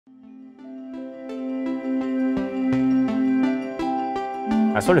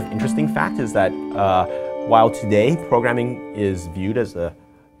A sort of interesting fact is that while today programming is viewed as an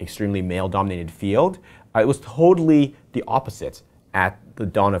extremely male-dominated field, it was totally the opposite at the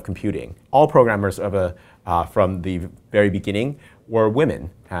dawn of computing. All programmers from the very beginning were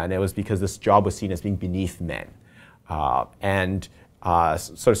women, and it was because this job was seen as being beneath men.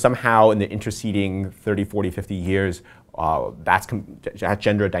 Sort of somehow in the interceding 30, 40, 50 years, that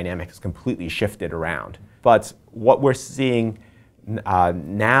gender dynamic has completely shifted around. But what we're seeing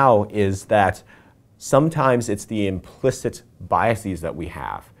now is that sometimes it's the implicit biases that we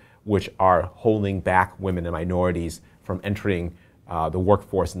have which are holding back women and minorities from entering the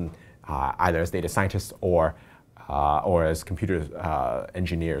workforce either as data scientists or as computer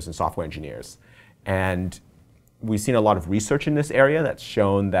engineers and software engineers. And we've seen a lot of research in this area that's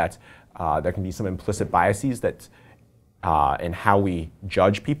shown that there can be some implicit biases that in how we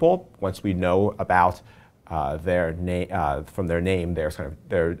judge people once we know about their from their name, their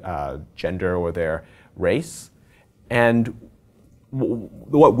gender or their race. And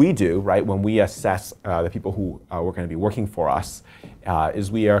what we do, right, when we assess the people who are going to be working for us,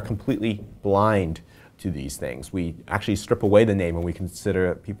 is we are completely blind to these things. We actually strip away the name when we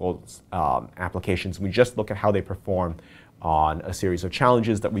consider people's applications. We just look at how they perform on a series of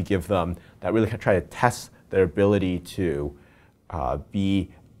challenges that we give them that really try to test their ability to be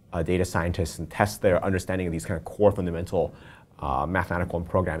a data scientist and test their understanding of these kind of core fundamental mathematical and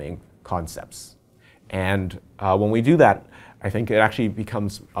programming concepts. And when we do that, I think it actually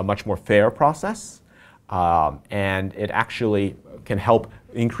becomes a much more fair process, and it actually can help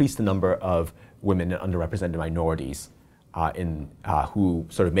increase the number of women and underrepresented minorities who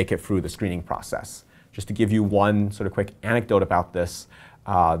sort of make it through the screening process. Just to give you one sort of quick anecdote about this,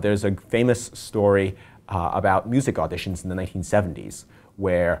 there's a famous story about music auditions in the 1970s,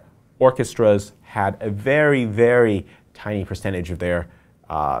 where orchestras had a very, very tiny percentage of their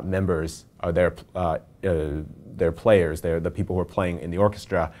members, or their players, the people who were playing in the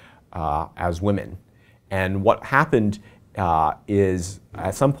orchestra, as women. And what happened is,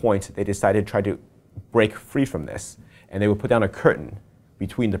 at some point, they decided to try to break free from this, and they would put down a curtain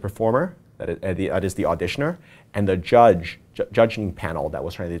between the performer, that is the auditioner, and the judging panel that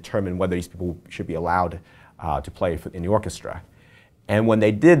was trying to determine whether these people should be allowed to play in the orchestra. And when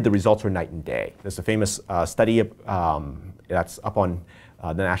they did, the results were night and day. There's a famous study that's up on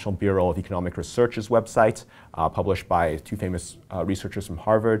the National Bureau of Economic Research's website, published by two famous researchers from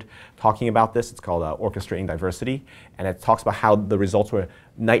Harvard, talking about this. It's called Orchestrating Diversity, and it talks about how the results were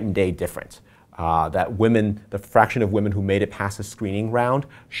night and day different. That women, the fraction of women who made it past the screening round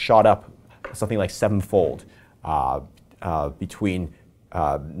shot up something like 7-fold between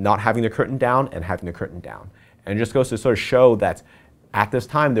not having the curtain down and having the curtain down. And it just goes to sort of show that at this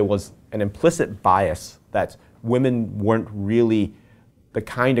time there was an implicit bias that women weren't really the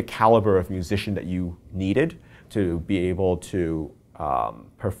kind of caliber of musician that you needed to be able to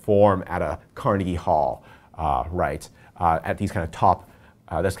perform at a Carnegie Hall, right? At these kind of top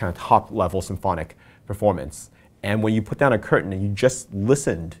level symphonic performance. And when you put down a curtain and you just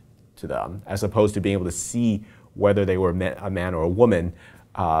listened to them, as opposed to being able to see whether they were a man or a woman,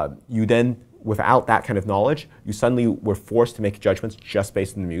 you then, without that kind of knowledge, you suddenly were forced to make judgments just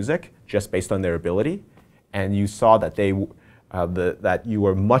based on the music, just based on their ability, and you saw that that you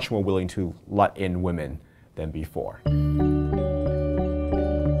were much more willing to let in women than before.